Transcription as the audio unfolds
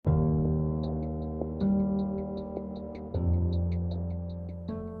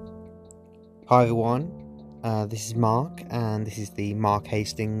Hi everyone, this is Mark, and this is the Mark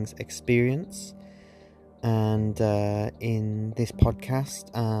Hastings Experience. And in this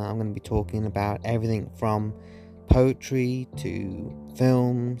podcast, I'm going to be talking about everything from poetry to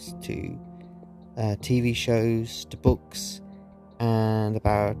films to TV shows to books, and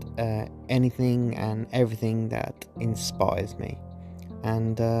about anything and everything that inspires me.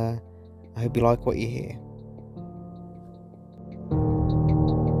 And I hope you like what you hear.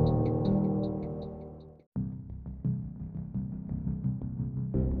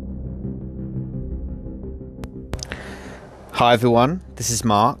 Hi everyone, this is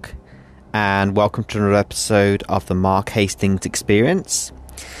Mark, and welcome to another episode of the Mark Hastings Experience.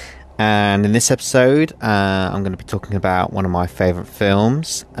 And in this episode, I'm going to be talking about one of my favourite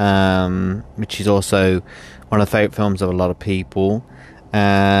films, which is also one of the favourite films of a lot of people,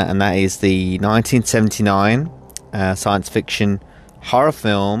 and that is the 1979 science fiction horror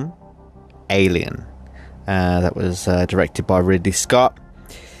film Alien. That was directed by Ridley Scott.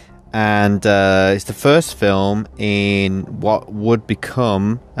 And it's the first film in what would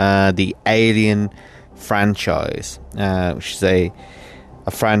become the Alien franchise, which is a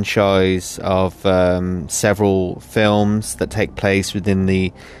franchise of several films that take place within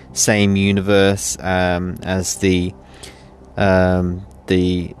the same universe as the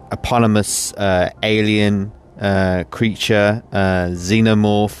eponymous alien creature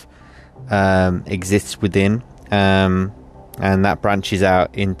xenomorph exists within. And that branches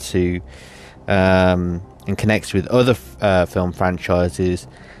out into and connects with other film franchises,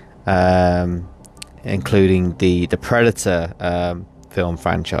 including the Predator film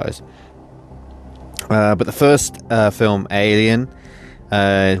franchise. But the first film, Alien,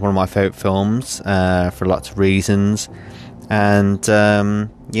 is one of my favourite films for lots of reasons. And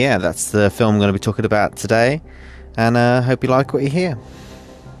that's the film I'm going to be talking about today. And I hope you like what you hear.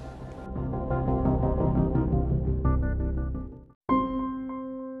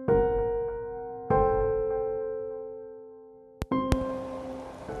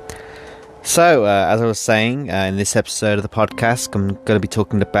 So, as I was saying, in this episode of the podcast, I'm going to be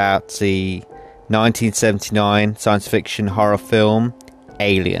talking about the 1979 science fiction horror film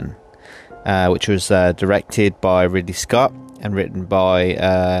Alien, which was directed by Ridley Scott and written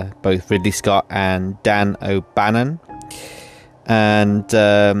by both Ridley Scott and Dan O'Bannon. And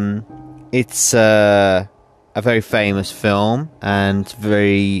it's a very famous film and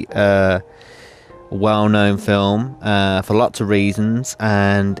very well-known film for lots of reasons,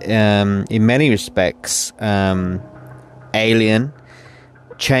 and in many respects Alien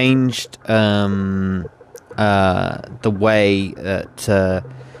changed the way that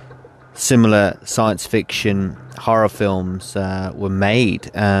similar science fiction horror films were made.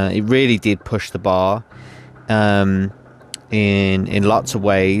 It really did push the bar in lots of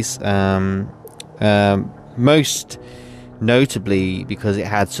ways, most notably because it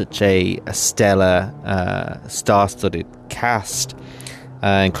had such a stellar star-studded cast,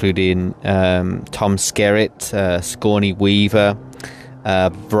 including Tom Skerritt, Sigourney Weaver,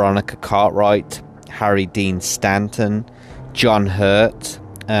 Veronica Cartwright, Harry Dean Stanton, John Hurt,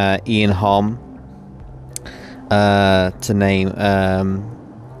 Ian Holm, to name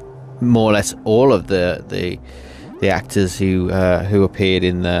more or less all of the actors who appeared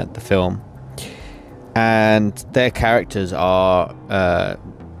in the film. And their characters are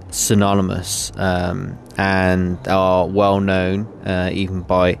synonymous and are well known even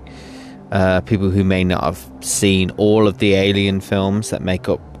by people who may not have seen all of the Alien films that make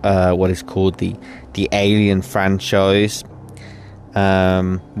up what is called the Alien franchise,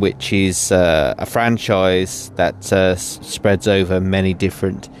 which is a franchise that spreads over many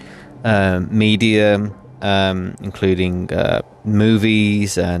different media, including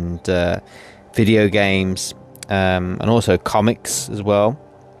movies and video games, and also comics as well.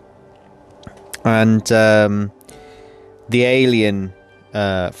 And the Alien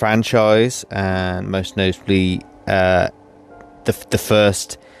franchise, and most notably the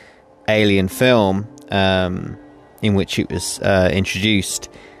first Alien film in which it was introduced,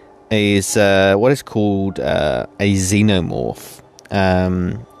 is what is called a xenomorph,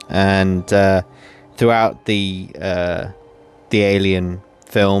 and throughout the Alien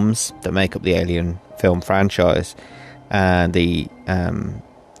films that make up the Alien film franchise and the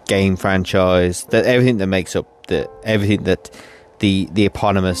game franchise, that everything that makes up everything that the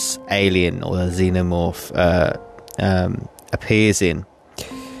eponymous alien or the xenomorph appears in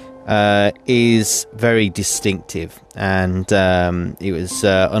is very distinctive, and it was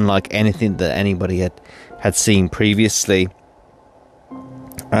unlike anything that anybody had seen previously.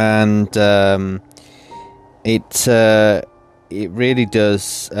 And it really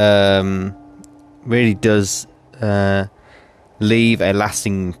does really does leave a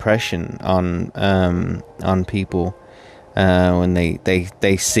lasting impression on people when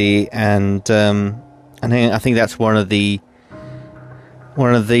they see it, and I think that's one of the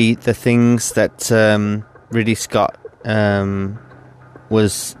things that Ridley Scott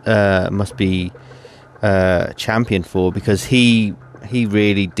must be championed for, because he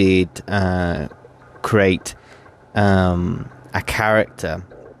really did create a character.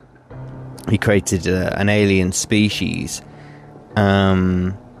 He created an alien species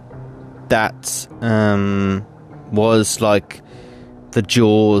that was like the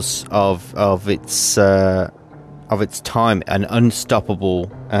Jaws of its time, an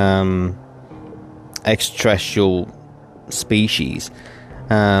unstoppable extraterrestrial species.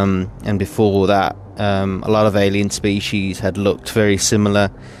 And before that, a lot of alien species had looked very similar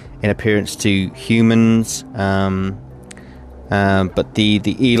in appearance to humans, but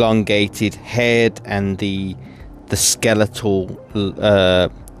the elongated head and the skeletal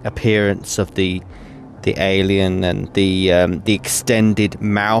appearance of the alien, and the extended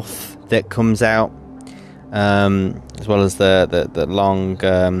mouth that comes out, as well as the long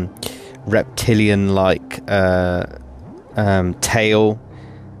reptilian-like tail,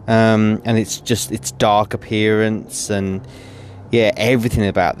 and its dark appearance, and everything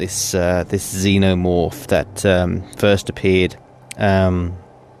about this xenomorph that first appeared in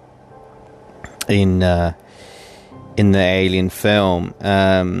the Alien film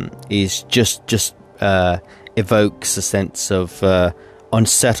is just evokes a sense of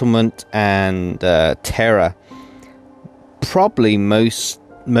unsettlement and terror, probably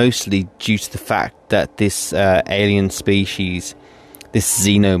mostly due to the fact that this alien species, this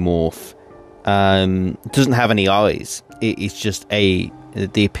xenomorph, doesn't have any eyes. It's just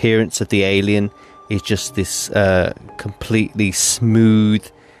the appearance of the alien is just this completely smooth,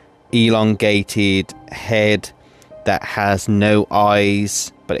 elongated head that has no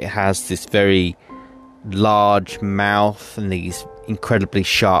eyes, but it has this very large mouth and these incredibly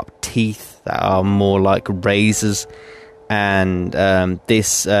sharp teeth that are more like razors, and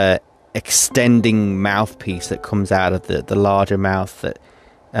this extending mouthpiece that comes out of the larger mouth that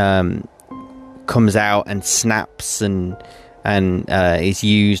comes out and snaps and is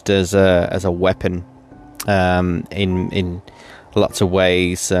used as a weapon in lots of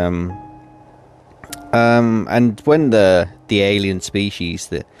ways. And when the alien species,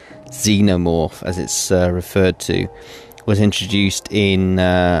 the xenomorph as it's referred to, was introduced in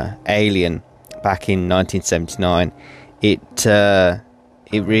Alien back in 1979, it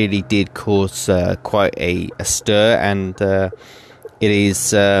really did cause quite a stir, and it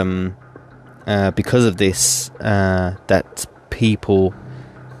is because of this that people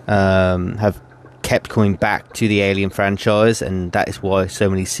have kept coming back to the Alien franchise, and that is why so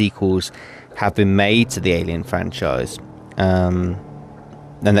many sequels have been made to the Alien franchise, and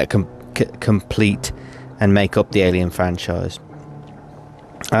that complete and make up the Alien franchise.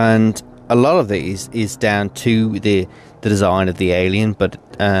 And a lot of it is down to the design of the alien, but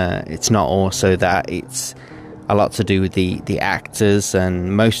it's not also that. It's a lot to do with the actors,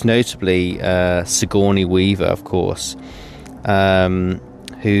 and most notably Sigourney Weaver, of course,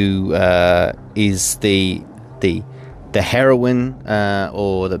 who is the heroine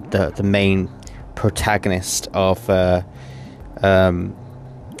or the main protagonist of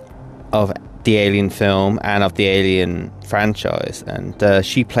the Alien film and of the Alien franchise, and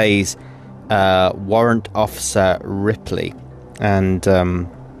she plays Warrant Officer Ripley, and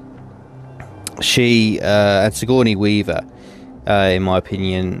she and Sigourney Weaver, in my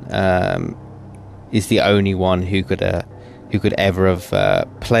opinion, is the only one who could ever have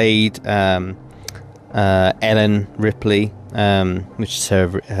played Ellen Ripley, which is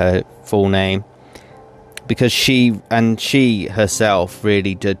her full name, because she herself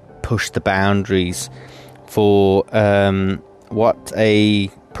really did push the boundaries for what a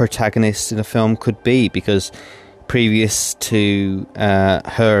protagonist in a film could be, because previous to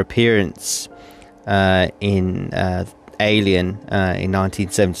her appearance in Alien in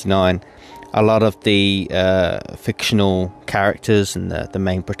 1979, a lot of the fictional characters and the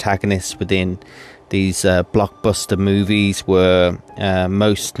main protagonists within these blockbuster movies were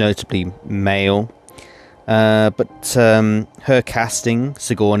most notably male. But her casting,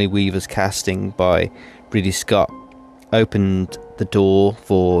 Sigourney Weaver's casting by Ridley Scott, opened the door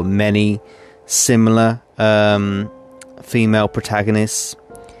for many similar female protagonists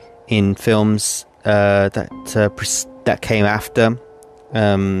in films that came after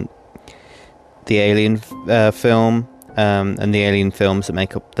the Alien film and the Alien films that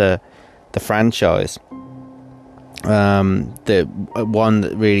make up the franchise. The one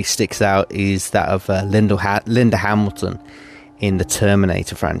that really sticks out is that of Linda Hamilton in the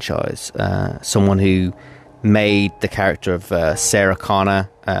Terminator franchise. Someone who made the character of Sarah Connor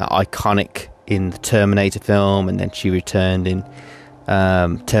iconic in the Terminator film, and then she returned in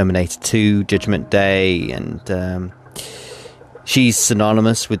Terminator 2 Judgment Day, and she's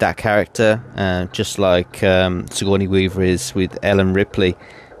synonymous with that character, just like Sigourney Weaver is with Ellen Ripley.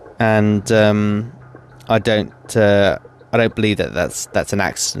 And I don't believe that that's an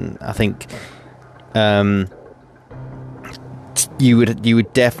accident. I think you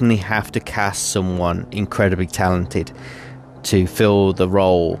would definitely have to cast someone incredibly talented to fill the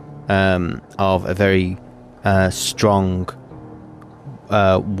role of a very strong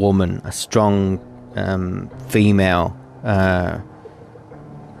woman, a strong female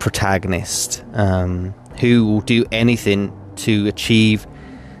protagonist who will do anything to achieve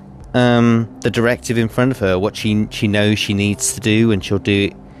the directive in front of her, what she knows she needs to do, and she'll do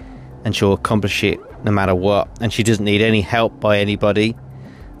it, and she'll accomplish it no matter what, and she doesn't need any help by anybody.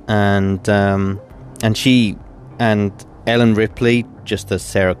 And she and Ellen Ripley, just as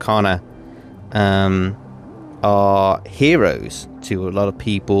Sarah Connor, are heroes to a lot of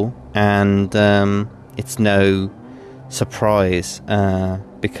people, and it's no surprise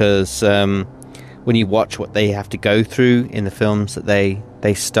because when you watch what they have to go through in the films that they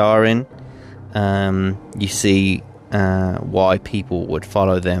star in, you see why people would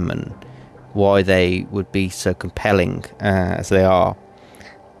follow them and why they would be so compelling as they are.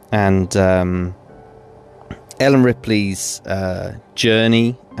 And Ellen Ripley's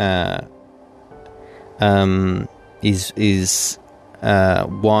journey is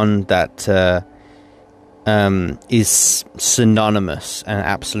one that is synonymous and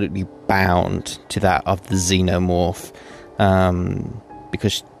absolutely bound to that of the Xenomorph,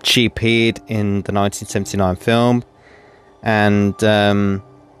 because she appeared in the 1979 film, and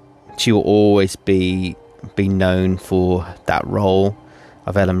she will always be known for that role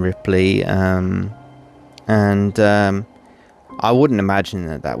of Ellen Ripley, and I wouldn't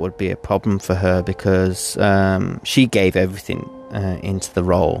imagine that would be a problem for her, because she gave everything into the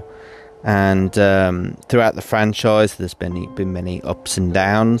role. And throughout the franchise, there's been many ups and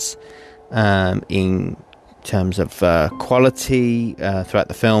downs in terms of quality throughout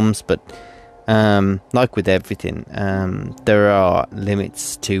the films, but like with everything, there are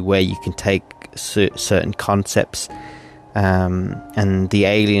limits to where you can take certain concepts. And the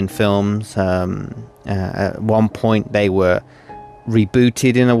Alien films, at one point they were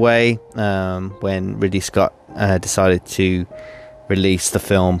rebooted in a way when Ridley Scott decided to release the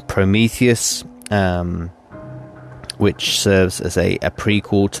film Prometheus, which serves as a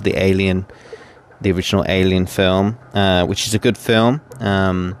prequel to the original Alien film, which is a good film,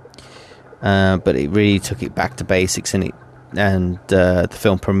 but it really took it back to basics, and the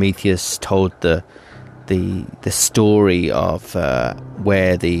film Prometheus told the story of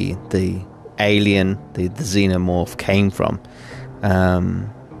where the alien, the xenomorph, came from.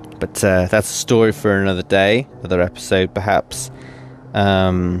 But that's a story for another day, another episode perhaps.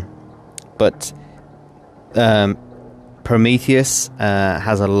 But Prometheus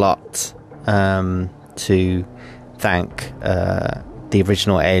has a lot to thank the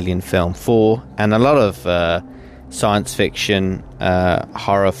original Alien film for, and a lot of science fiction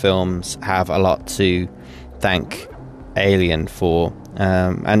horror films have a lot to thank Alien for,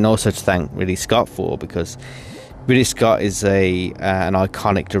 and also to thank Ridley Scott for, because Ridley Scott is an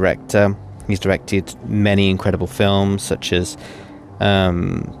iconic director. He's directed many incredible films such as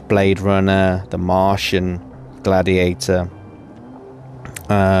Blade Runner, The Martian, Gladiator,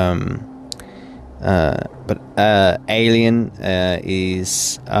 but Alien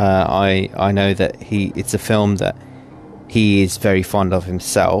is I know that it's a film that he is very fond of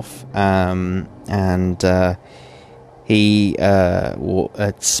himself, and he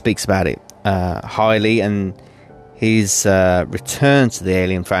speaks about it highly, and his return to the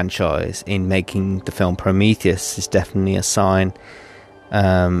Alien franchise in making the film Prometheus is definitely a sign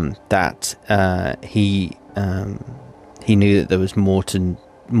that he knew that there was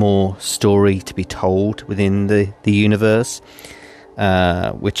more story to be told within the universe,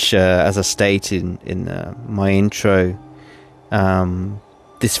 which, as I stated in my intro,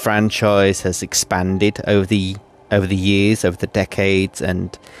 this franchise has expanded over the years, over the decades,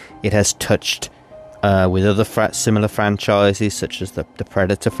 and it has touched with other similar franchises such as the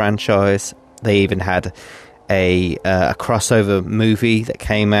Predator franchise. They even had a crossover movie that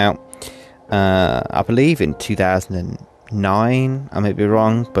came out, I believe in 2009. I may be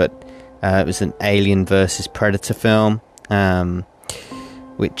wrong, but it was an Alien versus Predator film,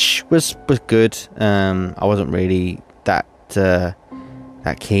 which was good. I wasn't really that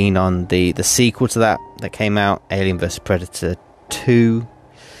keen on the sequel to that came out, Alien vs Predator 2.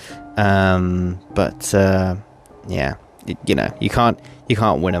 But yeah, you can't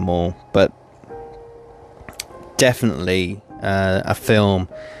win them all. But definitely a film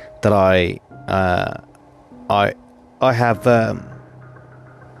that I have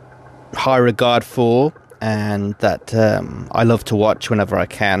high regard for, and that I love to watch whenever I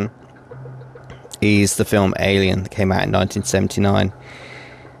can, is the film Alien that came out in 1979,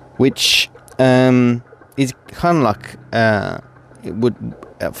 which is kind of like it would,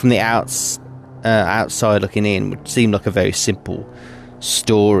 from the outside looking in, would seem like a very simple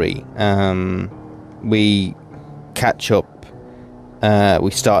story. We catch up.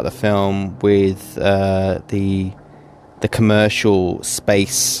 We start the film with the commercial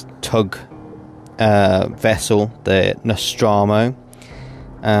space tug vessel, the Nostromo,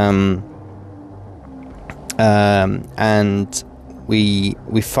 and we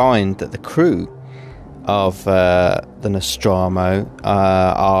find that the crew of the Nostromo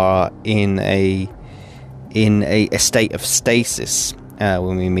are in a state of stasis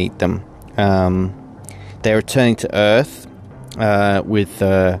when we meet them. They're returning to Earth with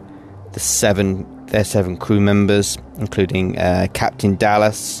their 7 crew members, including Captain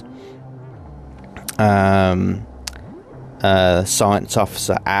Dallas, Science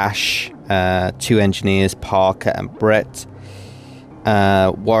Officer Ash, 2 engineers, Parker and Brett,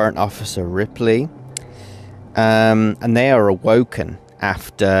 Warrant Officer Ripley, and they are awoken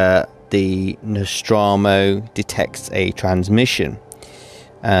after the Nostromo detects a transmission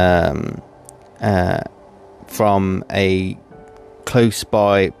from a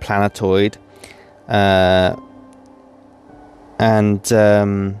close-by planetoid, and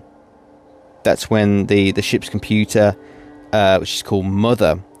that's when the ship's computer, which is called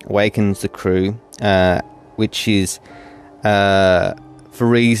Mother, awakens the crew, which is for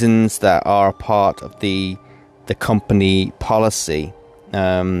reasons that are a part of the company policy,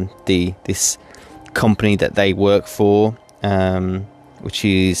 this company that they work for, which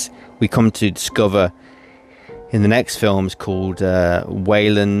is, we come to discover in the next film, is called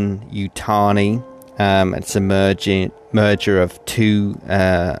Weyland-Yutani. It's a merger of 2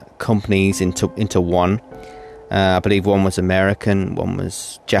 companies into one. I believe one was American, one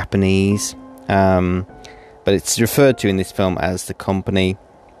was Japanese, but it's referred to in this film as the company.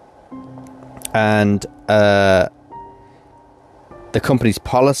 And the company's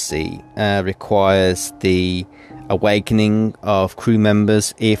policy requires the awakening of crew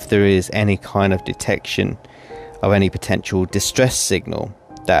members if there is any kind of detection of any potential distress signal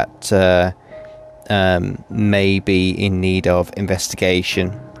that may be in need of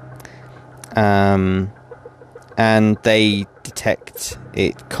investigation. And they detect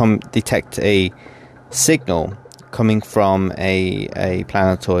a signal coming from a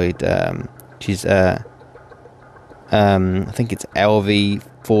planetoid, which is I think it's LV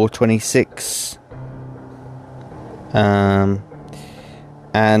 426, and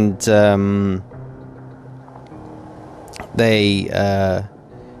they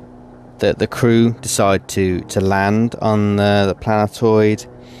the crew decide to land on the planetoid,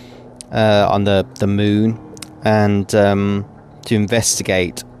 on the moon, and to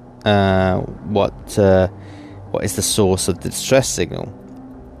investigate what is the source of the distress signal.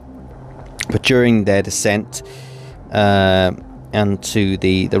 But during their descent onto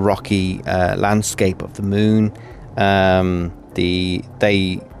the rocky landscape of the moon, the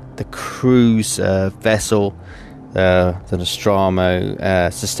crew's vessel, the Nostromo,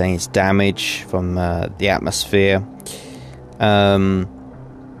 sustains damage from the atmosphere.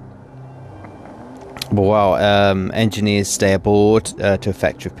 But while engineers stay aboard to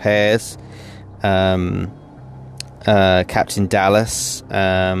effect repairs, Captain Dallas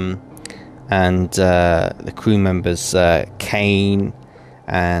and the crew members Kane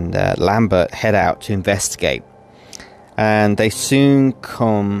and Lambert head out to investigate, and they soon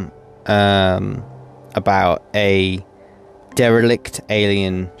come about a derelict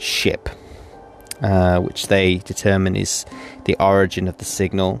alien ship, which they determine is the origin of the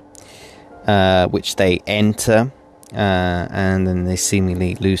signal, which they enter, and then they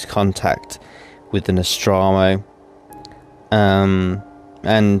seemingly lose contact with the Nostromo.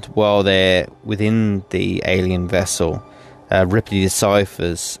 And while they're within the alien vessel, Ripley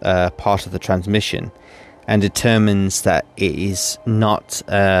deciphers part of the transmission and determines that it is not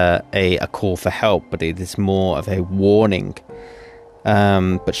a call for help, but it is more of a warning.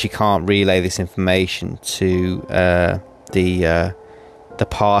 But she can't relay this information to the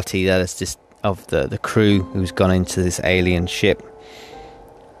party that is just of the crew who's gone into this alien ship.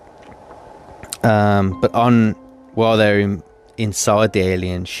 But while they're inside the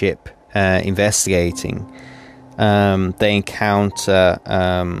alien ship investigating, they encounter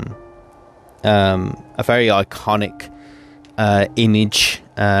a very iconic image,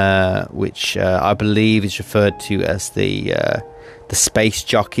 which I believe is referred to as the space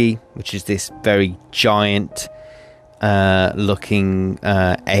jockey, which is this very giant looking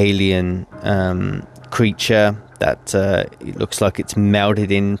alien creature that it looks like it's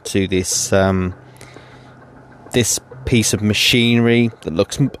melded into this piece of machinery that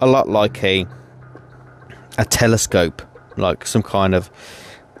looks a lot like a telescope, like some kind of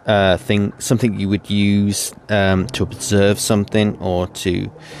something you would use to observe something or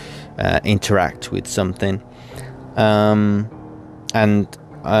to interact with something. And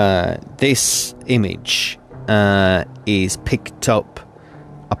this image is picked up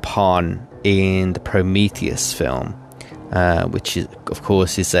upon in the Prometheus film, which is, of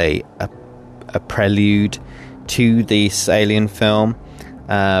course, is a prelude to this alien film.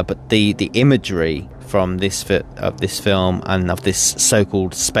 But the imagery from this film and of this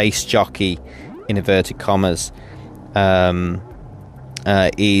so-called space jockey, in inverted commas,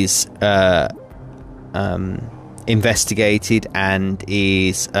 is investigated and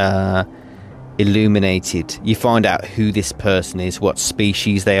is illuminated. You find out who this person is, what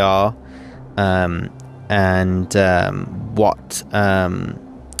species they are, and what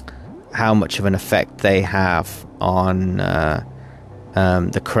how much of an effect they have on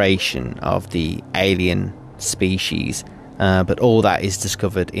the creation of the alien species. But all that is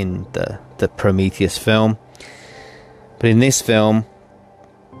discovered in the Prometheus film. But in this film,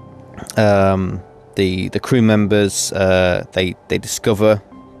 the crew members they discover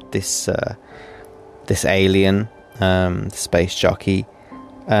this alien, the space jockey,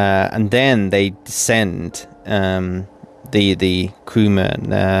 and then they descend. The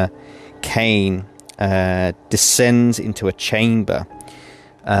crewman Kane descends into a chamber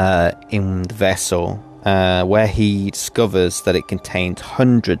in the vessel, where he discovers that it contains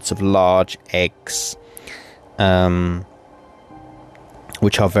hundreds of large eggs,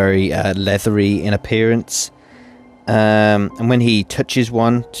 which are very leathery in appearance. And when he touches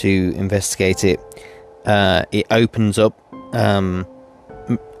one to investigate it, it opens up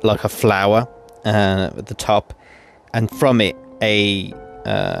like a flower at the top, and from it a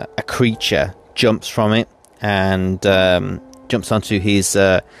creature jumps from it and jumps onto his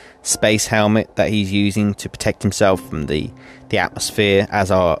space helmet that he's using to protect himself from the atmosphere,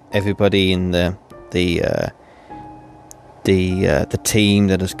 as are everybody in the team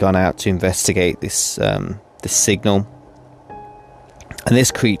that has gone out to investigate this signal. And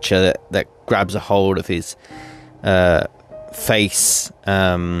this creature that grabs a hold of his face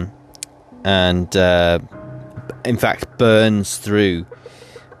and in fact burns through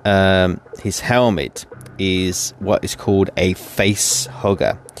his helmet is what is called a face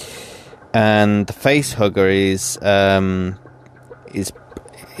hugger. And the face hugger is a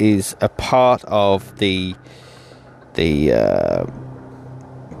part of the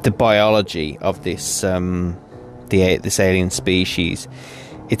biology of this this alien species.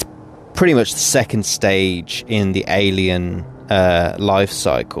 It's pretty much the second stage in the alien life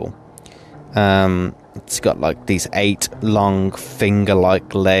cycle. It's got like these 8 long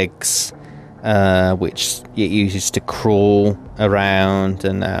finger-like legs, which it uses to crawl around,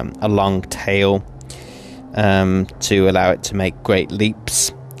 and a long tail to allow it to make great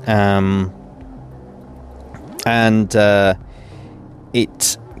leaps. And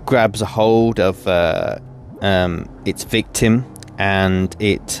it grabs a hold of its victim, and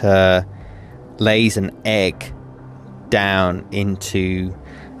it lays an egg down into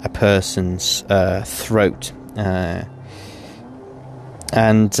a person's throat, and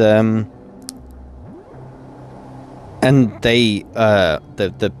they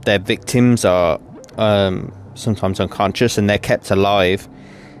their victims are sometimes unconscious, and they're kept alive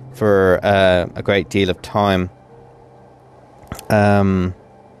for a great deal of time.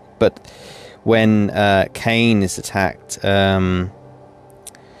 But when Kane is attacked,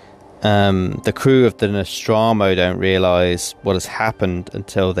 the crew of the Nostromo don't realise what has happened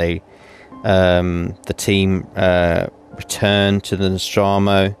until the team return to the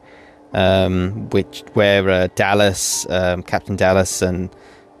Nostromo, where Dallas, Captain Dallas, and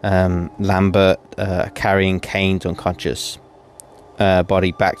Lambert are carrying Kane's unconscious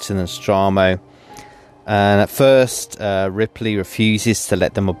body back to the Nostromo. And at first, Ripley refuses to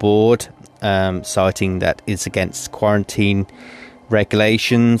let them aboard, citing that it's against quarantine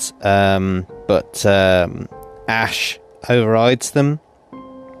regulations, but Ash overrides them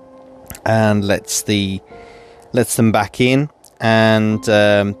and lets them back in. and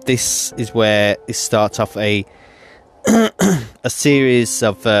this is where it starts off a series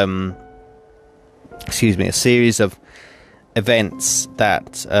of events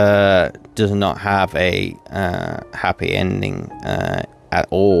that does not have a happy ending at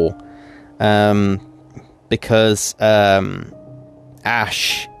all, because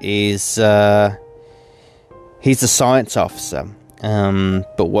Ash is he's a science officer,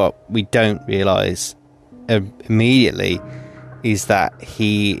 but what we don't realise immediately is that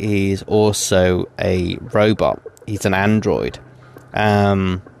he is also a robot. He's an android,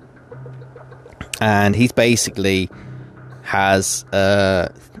 and he's basically has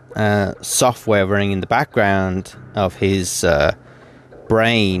software running in the background of his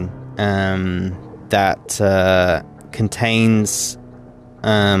brain that contains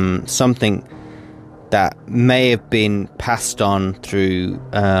something that may have been passed on through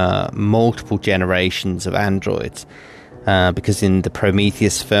multiple generations of androids, because in the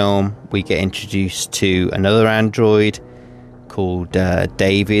Prometheus film we get introduced to another android called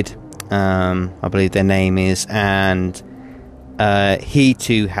David, I believe their name is, and he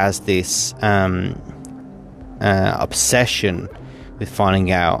too has this obsession with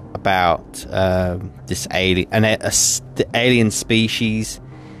finding out about this alien species,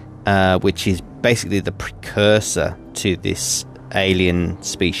 which is basically the precursor to this alien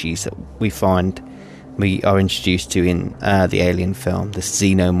species that we are introduced to in the Alien film, the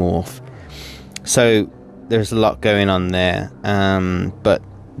xenomorph. So there's a lot going on there, but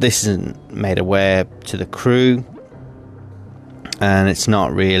this isn't made aware to the crew, and it's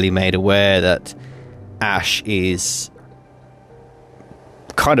not really made aware that Ash is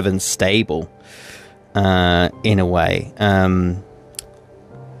kind of unstable in a way.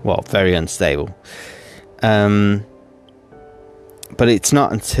 Well, very unstable. But it's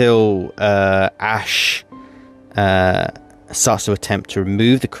not until Ash starts to attempt to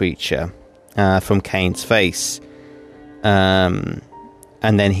remove the creature from Kane's face, and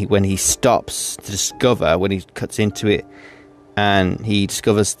then when he stops to discover, when he cuts into it, and he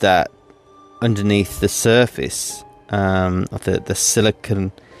discovers that underneath the surface of the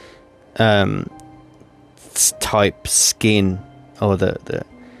silicon type skin, or that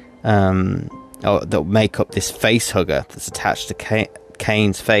make up this face hugger that's attached to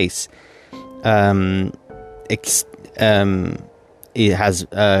Kane's face, it has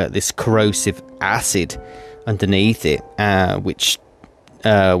this corrosive acid underneath it, which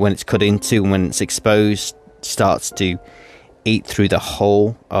when it's cut into and when it's exposed starts to eat through the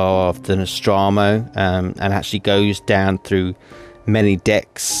hull of the Nostromo, and actually goes down through many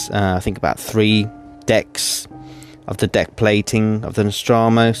decks, I think about 3 decks of the deck plating of the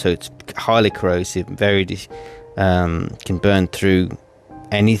Nostromo. So it's highly corrosive, very can burn through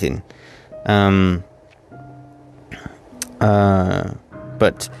anything.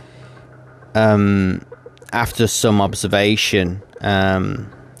 But after some observation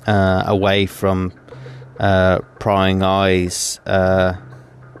away from prying eyes, a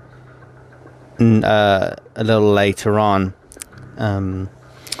little later on,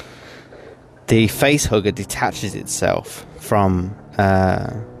 the face hugger detaches itself from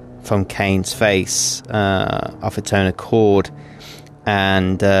Kane's face of its own accord,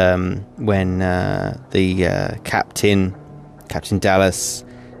 and when the Captain Dallas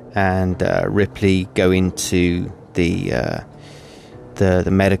and Ripley go into the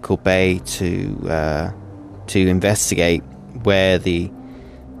medical bay to investigate where the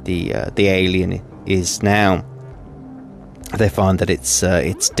alien is now, they find that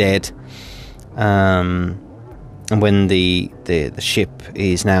it's dead. And when the ship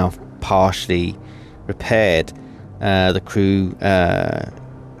is now partially repaired, the crew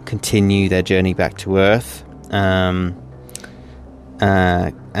continue their journey back to Earth, and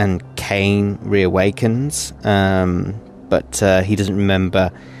Kane reawakens, but he doesn't remember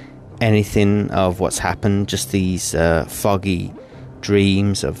anything of what's happened, just these foggy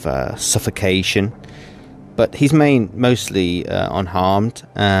dreams of suffocation. But he's mostly unharmed,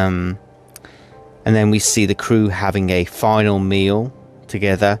 and then we see the crew having a final meal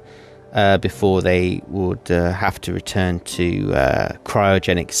together before they would have to return to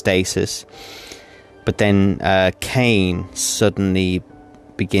cryogenic stasis. But then Kane suddenly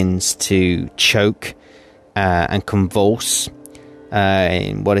begins to choke and convulse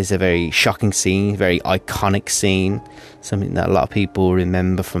in what is a very shocking scene, very iconic scene, something that a lot of people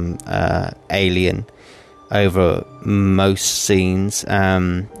remember from Alien over most scenes,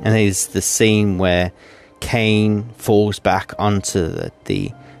 and is the scene where Kane falls back onto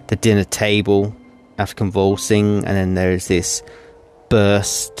the dinner table after convulsing, and then there's this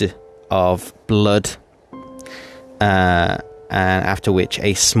burst of blood, and and after which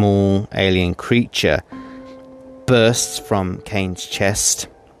a small alien creature bursts from Kane's chest,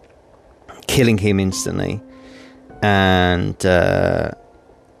 killing him instantly. And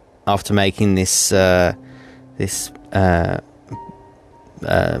after making this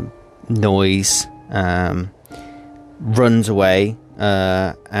noise, runs away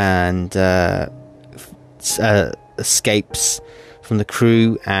and escapes from the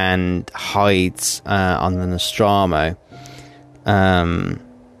crew and hides on the Nostromo. And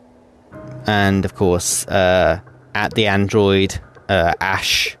of course, at the android,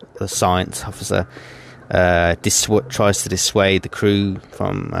 Ash, the science officer, tries to dissuade the crew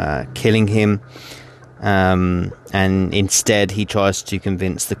from killing him, and instead he tries to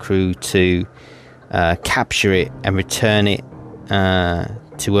convince the crew to capture it and return it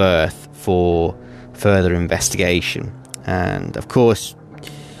to Earth for further investigation. And of course,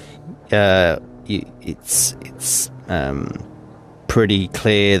 it's pretty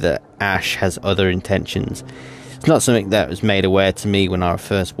clear that Ash has other intentions. It's not something that was made aware to me when I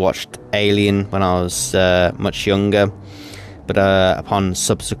first watched Alien when I was much younger, but upon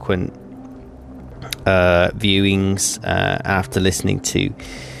subsequent viewings, after listening to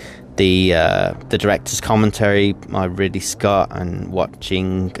the director's commentary by Ridley Scott and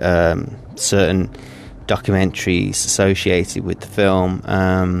watching certain documentaries associated with the film,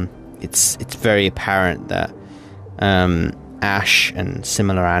 it's very apparent that Ash and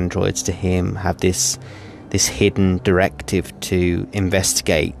similar androids to him have this hidden directive to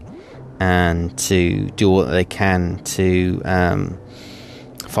investigate and to do what they can to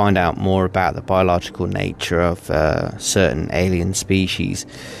find out more about the biological nature of certain alien species.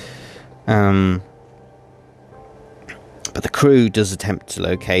 But the crew does attempt to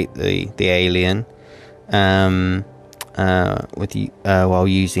locate the alien while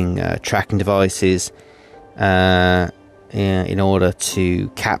using tracking devices in order to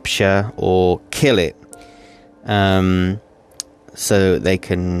capture or kill it, so they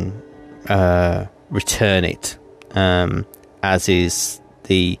can return it, as is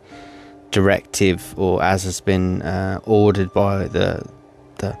the directive, or as has been ordered by the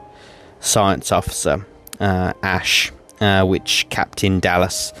science officer, Ash, which Captain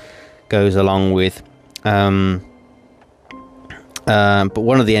Dallas goes along with. But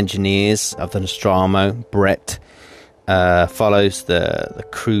one of the engineers of the Nostromo, Brett, follows the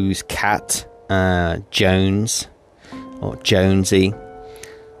crew's cat, Jones, or Jonesy,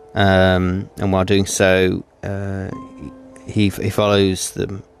 and while doing so, he follows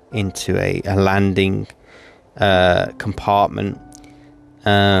them into a landing compartment,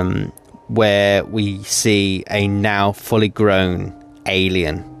 where we see a now fully grown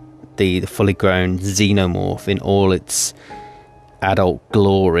alien, the fully grown xenomorph in all its adult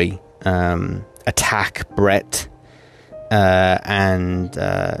glory, attack Brett, and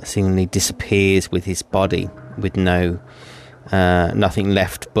seemingly disappears with his body, with nothing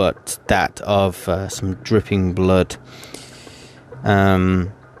left but that of some dripping blood.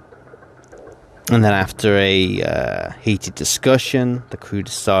 And then after a heated discussion, the crew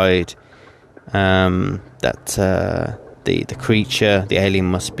decide that the creature, the alien,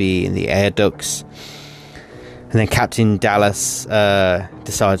 must be in the air ducts. And then Captain Dallas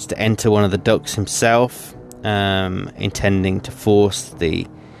decides to enter one of the ducts himself, intending to force the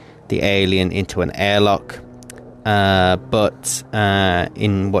alien into an airlock. But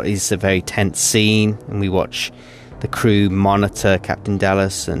in what is a very tense scene, and we watch the crew monitor Captain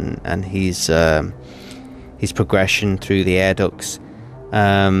Dallas and his progression through the air ducts.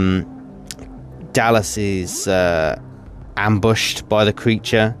 Dallas is ambushed by the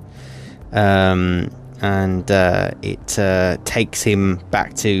creature, and it takes him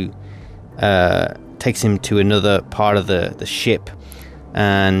to another part of the ship,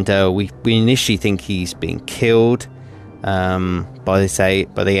 and we initially think he's being killed by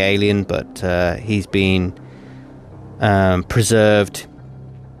the alien, but he's been preserved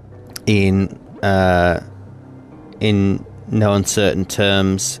in no uncertain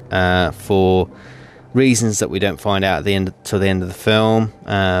terms for reasons that we don't find out till the end of the film,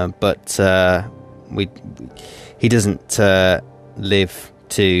 but he doesn't live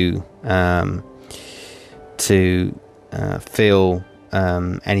to feel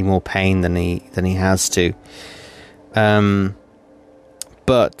any more pain than he has to.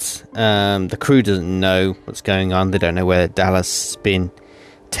 But the crew doesn't know what's going on. They don't know where Dallas has been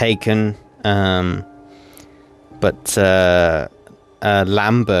taken. But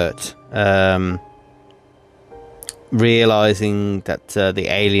Lambert, realizing that the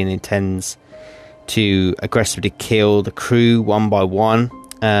alien intends to aggressively kill the crew one by one,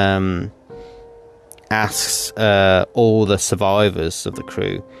 asks all the survivors of the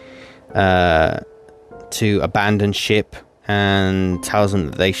crew to abandon ship and tells them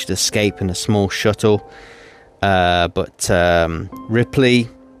that they should escape in a small shuttle. But Ripley,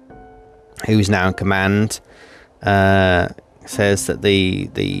 who's now in command, says that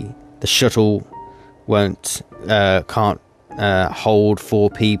the shuttle can't hold 4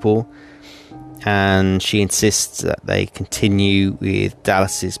 people, and she insists that they continue with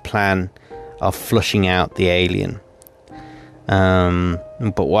Dallas's plan of flushing out the alien.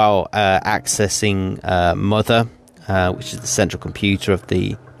 But while accessing Mother, which is the central computer of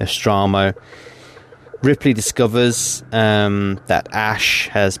the Nostromo, Ripley discovers that Ash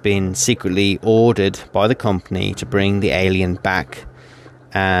has been secretly ordered by the company to bring the alien back,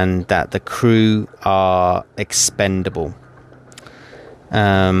 and that the crew are expendable.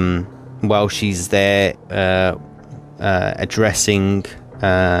 While she's there addressing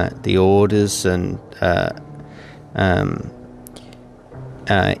the orders and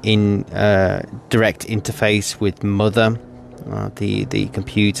in direct interface with Mother, the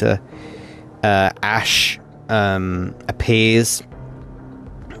computer, Ash appears,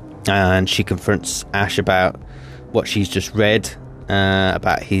 and she confronts Ash about what she's just read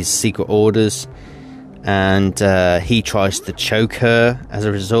about his secret orders, and he tries to choke her as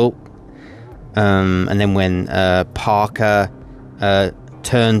a result. And then when Parker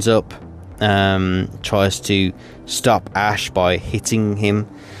turns up, tries to stop Ash by hitting him,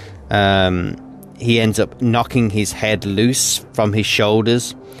 he ends up knocking his head loose from his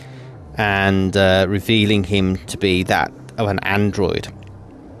shoulders and revealing him to be that of an android,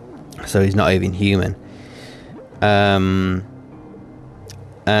 so he's not even human.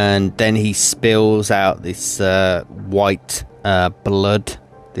 And then he spills out this white blood,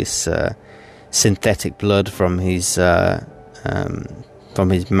 this synthetic blood from his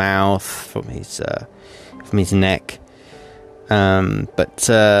mouth, from his neck. But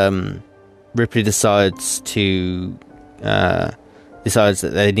Ripley decides that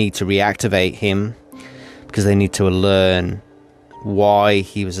they need to reactivate him because they need to learn why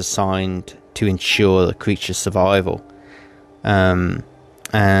he was assigned to ensure the creature's survival. And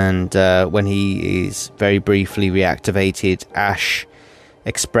when he is very briefly reactivated, Ash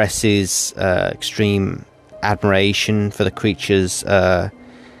expresses extreme admiration for the creature's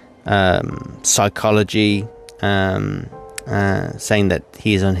psychology, saying that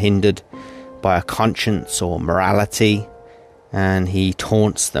he is unhindered by a conscience or morality, and he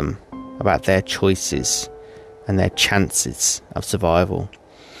taunts them about their choices and their chances of survival.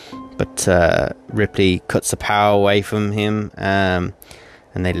 But Ripley cuts the power away from him, and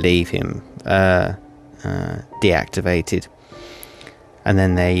they leave him deactivated, and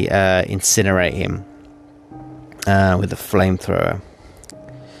then they incinerate him with a flamethrower.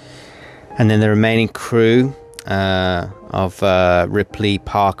 And then the remaining crew of Ripley,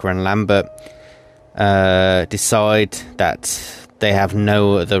 Parker and Lambert decide that they have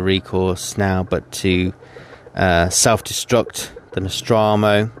no other recourse now but to self-destruct the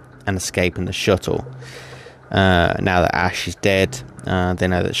Nostromo and escape in the shuttle. Now that Ash is dead, they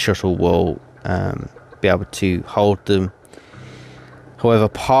know that the shuttle will be able to hold them. However,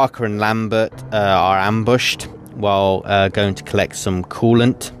 Parker and Lambert are ambushed while going to collect some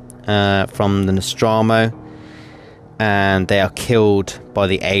coolant from the Nostromo, and they are killed by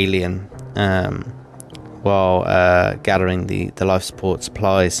the alien while gathering the life support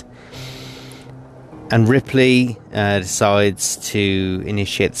supplies. And Ripley decides to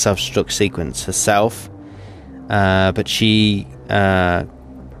initiate the self-destruct sequence herself, but she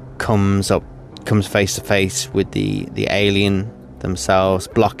comes face to face with the alien themselves,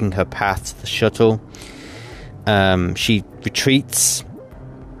 blocking her path to the shuttle. She retreats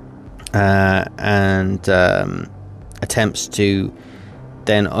and attempts to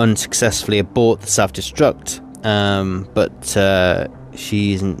then unsuccessfully abort the self-destruct, but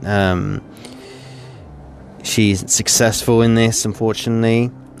she isn't successful in this,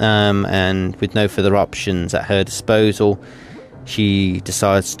 unfortunately, and with no further options at her disposal, she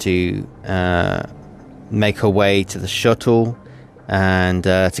decides to make her way to the shuttle and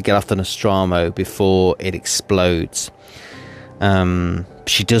to get off the Nostromo before it explodes.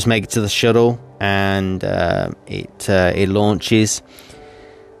 She does make it to the shuttle, and it launches.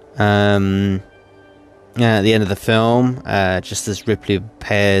 At the end of the film, just as Ripley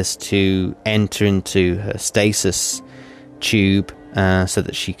prepares to enter into her stasis tube so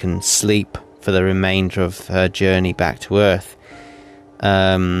that she can sleep for the remainder of her journey back to Earth,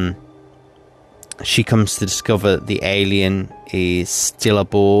 she comes to discover that the alien is still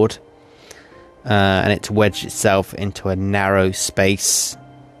aboard, and it's wedged itself into a narrow space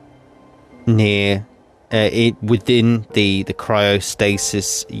near it within the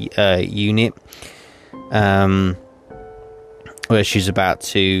cryostasis unit, where she's about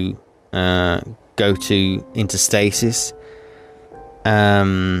to go into stasis,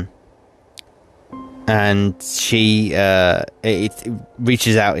 and she it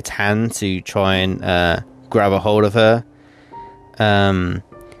reaches out its hand to try and grab a hold of her, and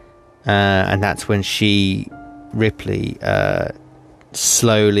that's when Ripley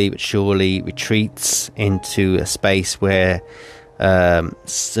slowly but surely retreats into a space where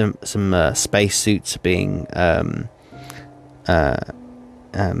some space suits are being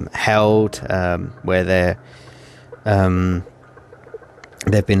held, where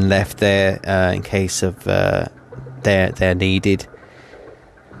they've been left there in case of they're needed.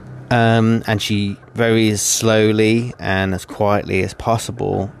 And she very slowly and as quietly as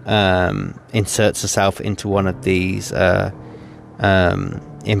possible inserts herself into one of these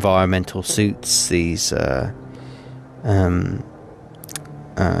environmental suits, these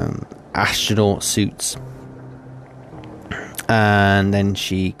astronaut suits, and then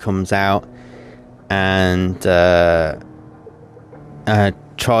she comes out and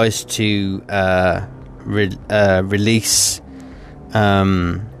tries to release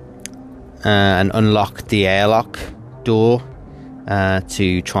and unlock the airlock door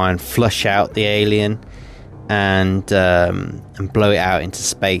to try and flush out the alien and blow it out into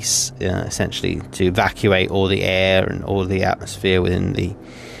space, essentially to evacuate all the air and all the atmosphere within the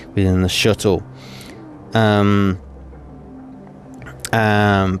shuttle. But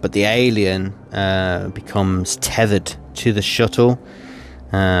the alien becomes tethered to the shuttle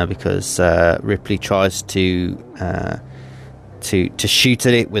because Ripley tries to shoot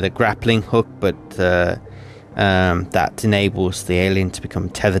at it with a grappling hook, but that enables the alien to become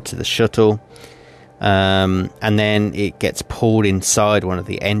tethered to the shuttle. And then it gets pulled inside one of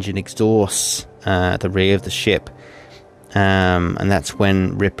the engine exhausts at the rear of the ship, and that's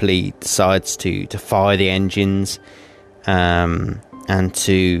when Ripley decides to fire the engines and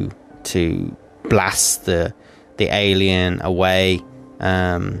to blast the alien away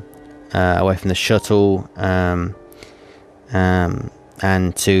from the shuttle, and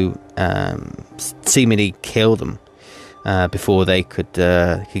to seemingly kill them before they could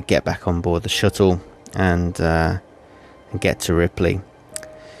get back on board the shuttle and get to Ripley.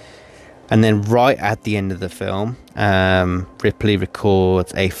 And then right at the end of the film, Ripley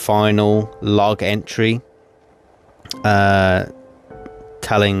records a final log entry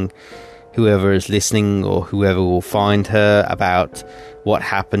telling whoever is listening or whoever will find her about what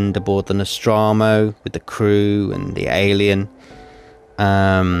happened aboard the Nostromo with the crew and the alien.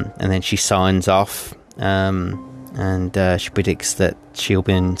 And then she signs off, and she predicts that she'll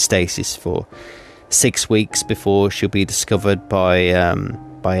be in stasis for 6 weeks before she'll be discovered by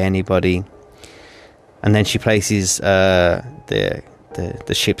anybody. And then she places the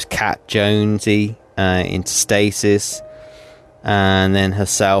ship's cat Jonesy into stasis, and then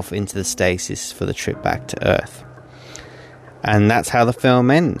herself into the stasis for the trip back to Earth. And that's how the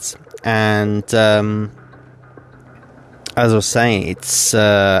film ends. And as I was saying, it's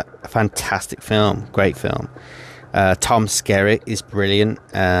a fantastic film, great film. Tom Skerritt is brilliant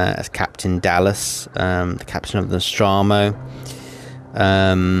as Captain Dallas, the captain of the Nostromo.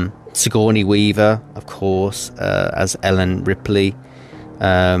 Sigourney Weaver, of course, as Ellen Ripley.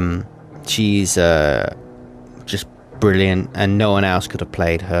 She's just brilliant, and no one else could have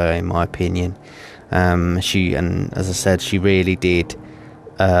played her, in my opinion. She, and as I said, she really did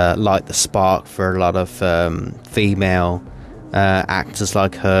light the spark for a lot of female actors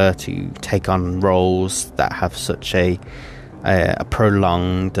like her to take on roles that have such a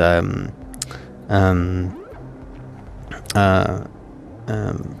prolonged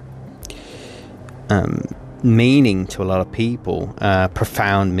meaning to a lot of people,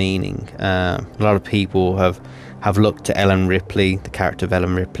 profound meaning. A lot of people have looked to Ellen Ripley, the character of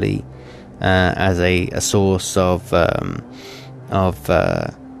Ellen Ripley, as a source of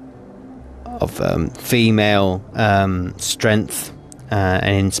female strength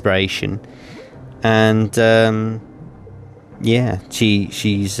and inspiration, and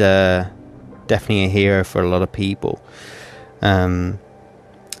she's definitely a hero for a lot of people.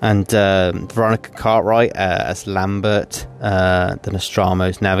 And Veronica Cartwright as Lambert, the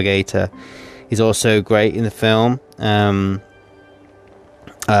Nostromo's navigator, is also great in the film.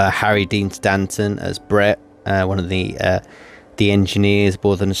 Harry Dean Stanton as Brett, one of the engineers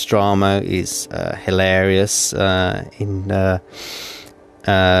aboard the Nostromo, is hilarious in a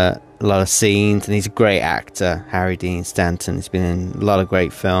lot of scenes, and he's a great actor. Harry Dean Stanton, he's been in a lot of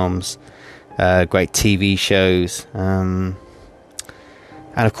great films, great TV shows.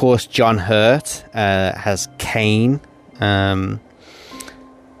 And of course, John Hurt has Kane,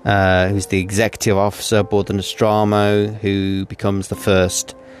 who's the executive officer aboard the Nostromo, who becomes the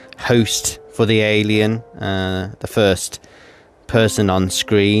first host for the alien, the first person on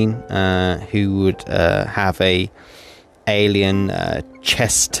screen who would have a alien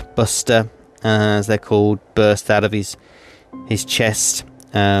chest buster, as they're called, burst out of his chest,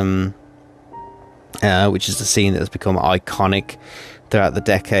 which is a scene that has become iconic throughout the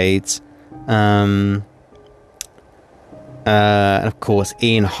decades. And of course,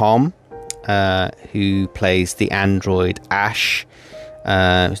 Ian Holm, who plays the android Ash,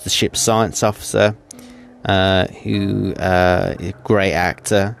 who's the ship's science officer, who is a great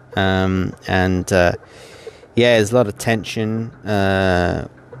actor. Yeah, there's a lot of tension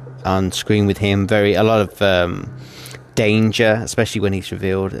on screen with him. A lot of danger, especially when he's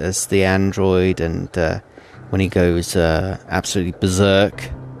revealed as the android, and when he goes absolutely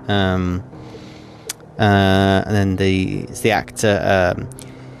berserk. And then the actor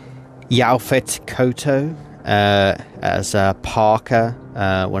Yaphet Kotto as Parker,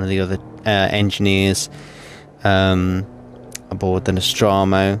 one of the other engineers aboard the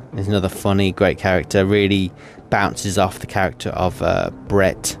Nostromo. Is another funny, great character. Really bounces off the character of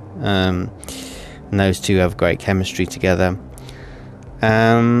Brett. And those two have great chemistry together.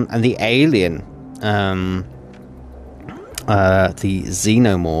 And the alien, the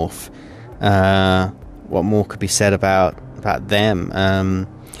xenomorph. What more could be said about them?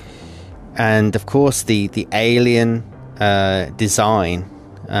 And of course, the alien design,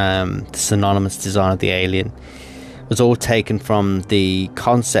 the synonymous design of the alien, was all taken from the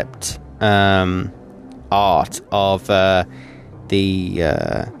concept art of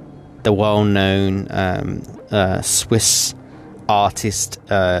the well-known Swiss artist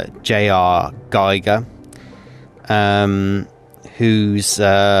J.R. Geiger, whose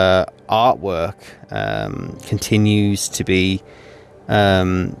artwork continues to be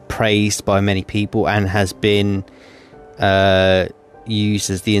praised by many people and has been used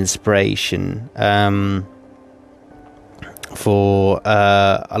as the inspiration for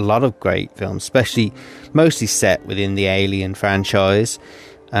a lot of great films, mostly set within the Alien franchise.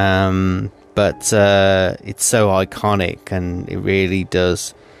 But it's so iconic, and it really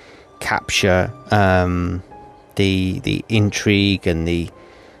does capture the intrigue and the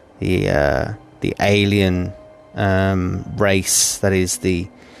alien race that is the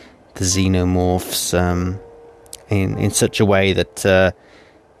xenomorphs, in such a way that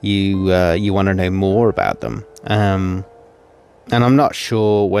you want to know more about them. And I'm not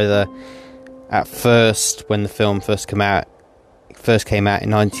sure whether at first, when the film first came out in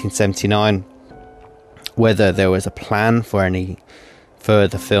 1979, whether there was a plan for any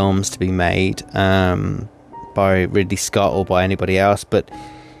further films to be made by Ridley Scott or by anybody else. But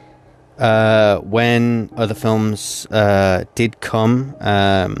when other films did come,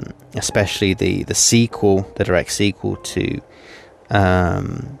 especially the sequel, the direct sequel to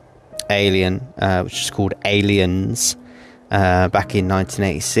Alien, which is called Aliens, back in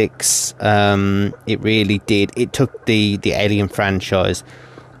 1986, it took the Alien franchise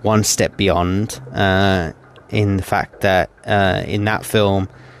one step beyond, in the fact that in that film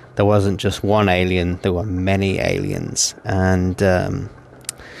there wasn't just one alien, there were many aliens. And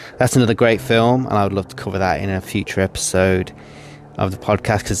that's another great film, and I would love to cover that in a future episode of the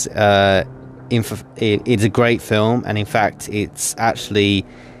podcast, because it's a great film, and in fact it's actually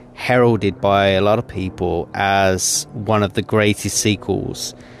heralded by a lot of people as one of the greatest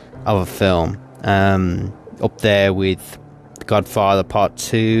sequels of a film, up there with Godfather Part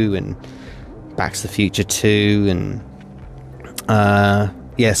 2 and Back to the Future 2, and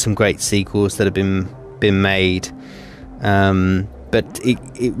some great sequels that have been made. But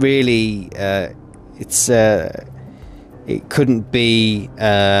it really it couldn't be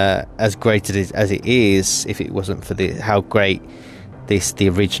as great as it is if it wasn't for how great the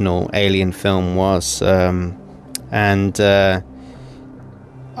original Alien film was. And I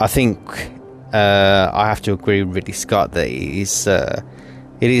think I have to agree with Ridley Scott that it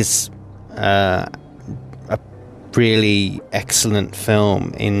is a really excellent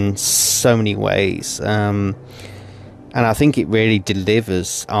film in so many ways, and I think it really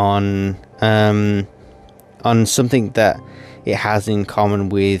delivers on something that it has in common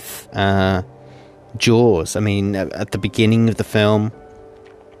with Jaws. I mean, at the beginning of the film,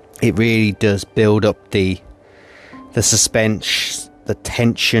 it really does build up the suspense, the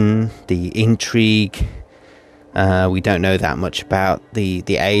tension, the intrigue. We don't know that much about the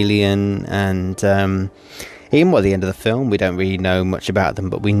alien, and even by the end of the film, we don't really know much about them,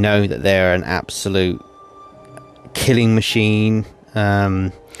 but we know that they're an absolute killing machine,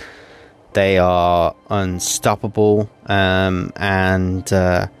 They are unstoppable, and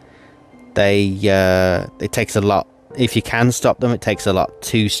it takes a lot. If you can stop them, it takes a lot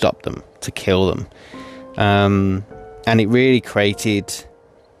to stop them, to kill them. And it really created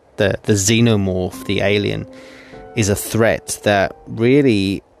the xenomorph, the alien, is a threat that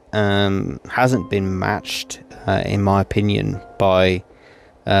really hasn't been matched, in my opinion, by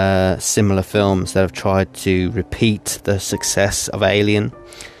similar films that have tried to repeat the success of Alien.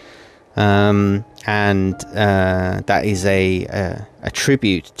 And that is a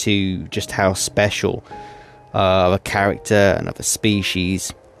tribute to just how special of a character and of a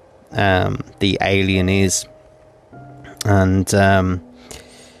species the alien is. And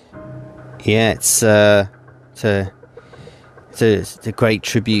it's a great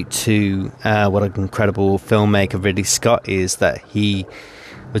tribute to what an incredible filmmaker Ridley Scott is, that he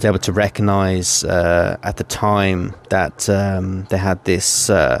was able to recognise at the time that they had this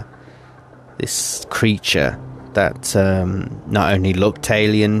creature that not only looked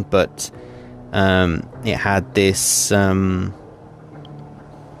alien, but it had this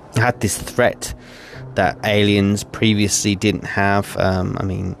threat that aliens previously didn't have. I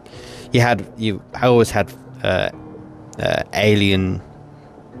mean, you always had alien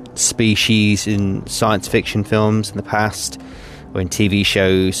species in science fiction films in the past, or in TV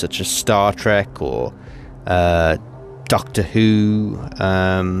shows such as Star Trek or Doctor Who,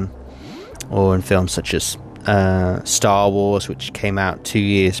 or in films such as Star Wars, which came out 2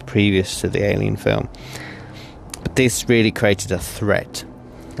 years previous to the Alien film. But this really created a threat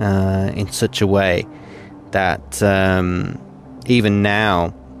in such a way that even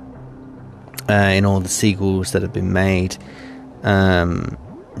now, in all the sequels that have been made,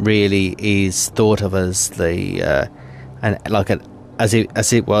 really is thought of as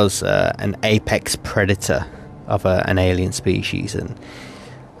as it was an apex predator of an alien species. And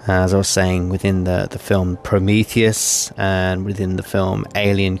as I was saying, within the film Prometheus and within the film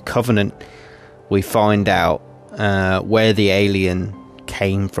Alien Covenant, we find out where the alien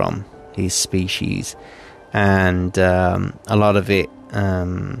came from, his species, and a lot of it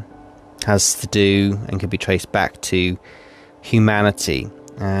has to do and can be traced back to humanity,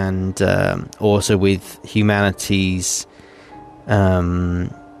 and also with humanity's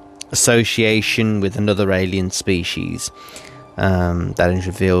association with another alien species that is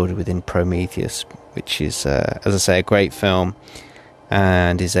revealed within Prometheus, which is, as I say, a great film,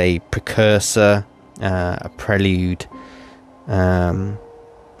 and is a precursor, a prelude, and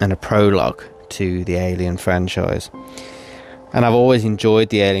a prologue to the Alien franchise. And I've always enjoyed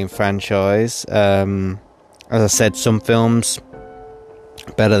the Alien franchise. As I said, some films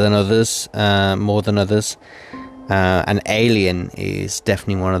better than others, more than others, and Alien is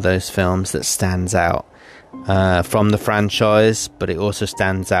definitely one of those films that stands out from the franchise, but it also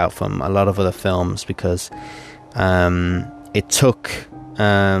stands out from a lot of other films because it took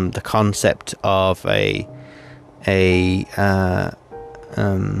the concept of an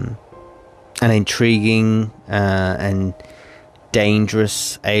intriguing and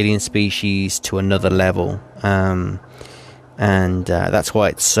dangerous alien species to another level, and that's why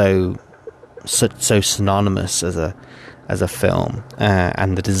it's so synonymous as a film,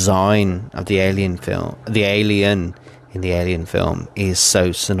 and the design of the alien in the Alien film is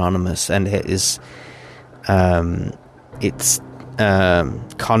so synonymous, and it is its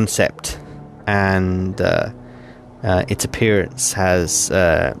concept and its appearance has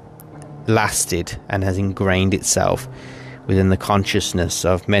lasted and has ingrained itself within the consciousness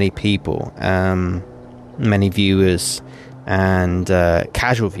of many people, many viewers and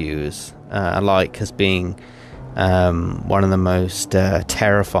casual viewers alike, as being one of the most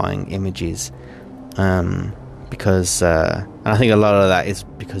terrifying images, because and I think a lot of that is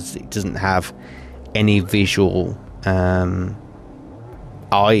because it doesn't have any visual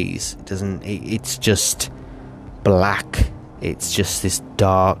eyes. It's just black. It's just this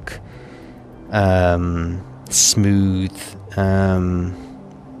dark, smooth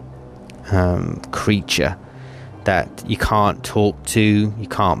creature that you can't talk to, you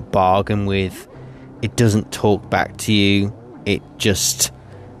can't bargain with. It doesn't talk back to you. It just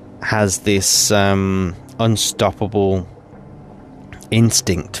has this unstoppable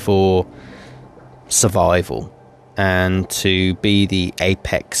instinct for survival and to be the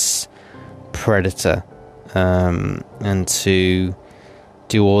apex predator, and to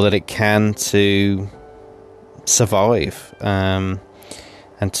do all that it can to survive, and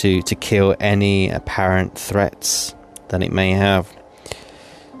to kill any apparent threats that it may have.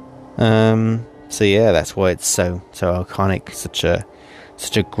 So yeah, that's why it's so iconic, such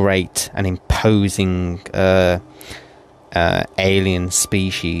a great and imposing alien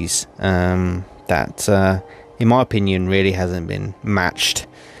species that, in my opinion, really hasn't been matched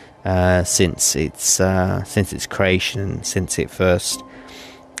since its creation, and since it first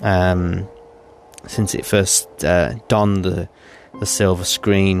donned the silver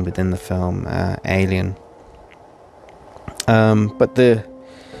screen within the film Alien. But the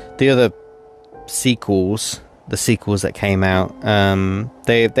other sequels, the sequels that came out,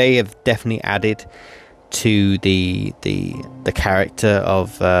 they have definitely added to the character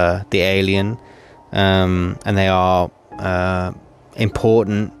of the alien, and they are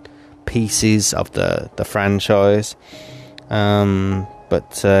important pieces of the franchise.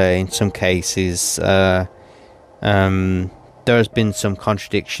 But in some cases, there has been some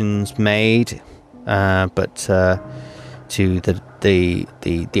contradictions made, but to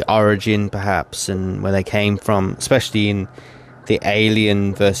the origin, perhaps, and where they came from, especially in the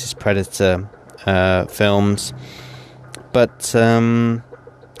Alien versus Predator films. But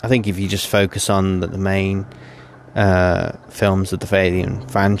I think if you just focus on the main films of the Alien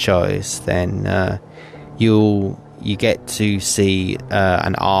franchise, then you get to see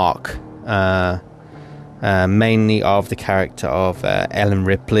an arc, mainly of the character of Ellen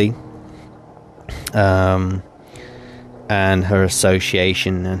Ripley, and her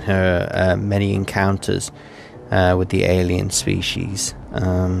association and her many encounters with the alien species.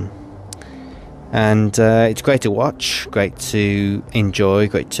 And it's great to watch, great to enjoy,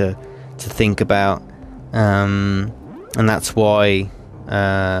 great to think about, and that's why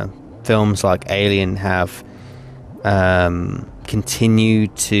films like Alien have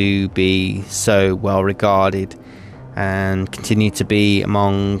continued to be so well regarded, and continue to be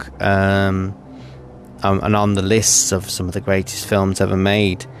among and on the lists of some of the greatest films ever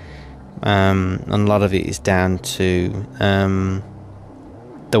made. And a lot of it is down to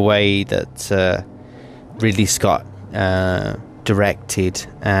the way that Ridley Scott directed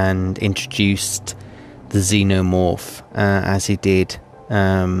and introduced the xenomorph as he did,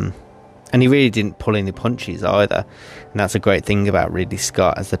 and he really didn't pull any punches either, and that's a great thing about Ridley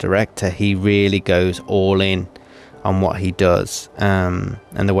Scott as the director. He really goes all in on what he does, and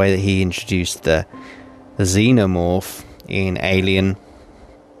the way that he introduced the xenomorph in Alien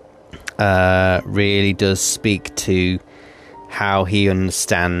really does speak to how he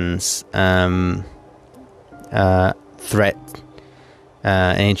understands threat,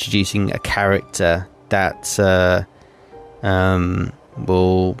 and introducing a character that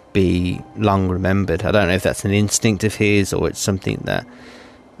will be long remembered. I don't know if that's an instinct of his, or it's something that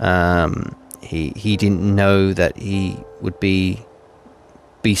he didn't know that he would be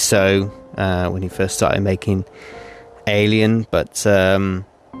so when he first started making Alien. But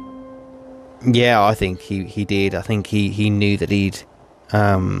yeah, I think he did. I think he knew that he'd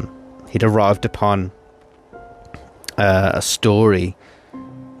arrived upon a story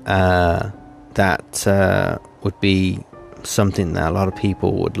that would be something that a lot of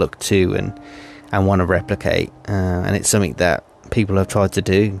people would look to and want to replicate, and it's something that people have tried to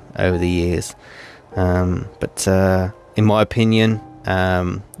do over the years, but in my opinion,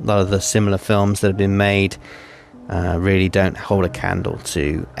 a lot of the similar films that have been made really don't hold a candle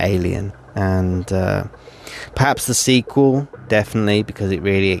to Alien. And perhaps the sequel, definitely, because it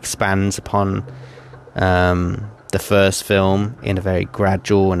really expands upon the first film in a very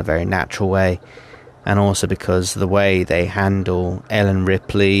gradual and a very natural way, and also because the way they handle Ellen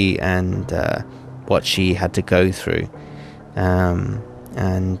Ripley and what she had to go through,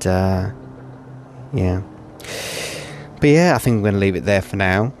 yeah. But yeah, I think I'm going to leave it there for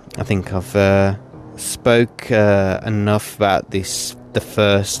now. I think I've spoke enough about the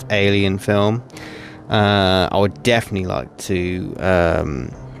first Alien film. I would definitely like to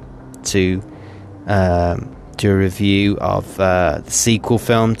do a review of the sequel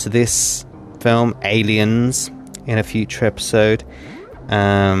film to this film, Aliens, in a future episode,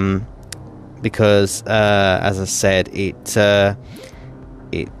 because as I said, it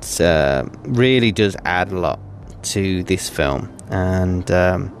really does add a lot to this film, and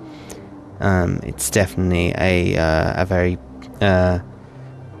it's definitely a very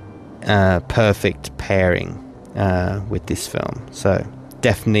perfect pairing with this film. So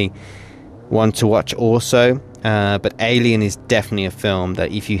definitely one to watch also. But Alien is definitely a film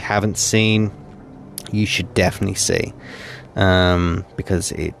that if you haven't seen, you should definitely see,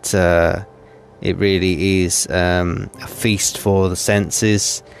 because it really is a feast for the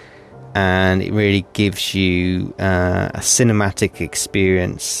senses, and it really gives you a cinematic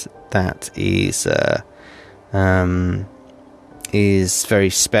experience that is very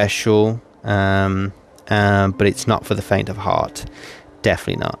special, but it's not for the faint of heart,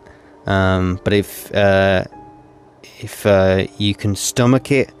 definitely not. But if if you can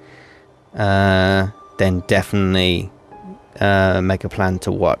stomach it, then definitely make a plan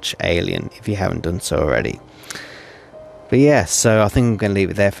to watch Alien if you haven't done so already. But yeah, so I think I'm going to leave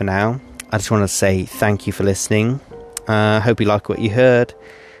it there for now. I just want to say thank you for listening. Hope you like what you heard,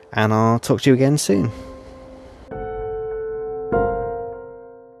 and I'll talk to you again soon.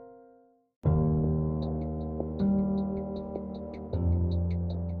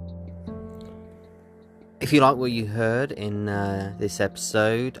 If you like what you heard in this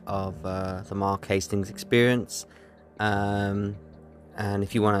episode of the Mark Hastings Experience, and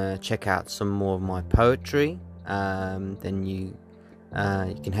if you want to check out some more of my poetry, then you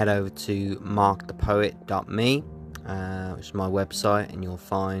can head over to markthepoet.me, which is my website, and you'll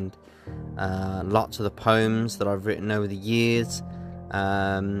find lots of the poems that I've written over the years.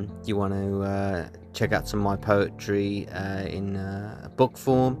 You want to check out some of my poetry in book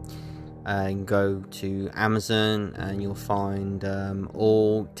form, you can go to Amazon and you'll find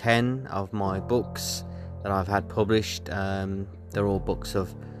all 10 of my books that I've had published. They're all books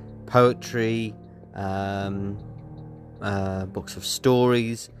of poetry, books of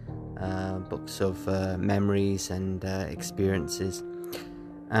stories, books of memories and experiences,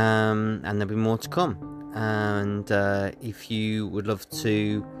 and there'll be more to come. And if you would love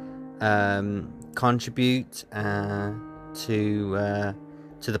to contribute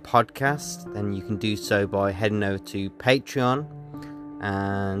to the podcast, then you can do so by heading over to Patreon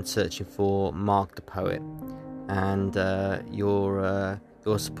and searching for Mark the Poet, and your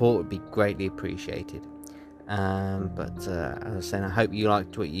support would be greatly appreciated. But as I was saying, I hope you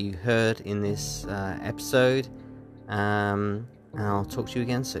liked what you heard in this episode, and I'll talk to you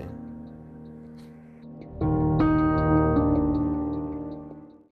again soon.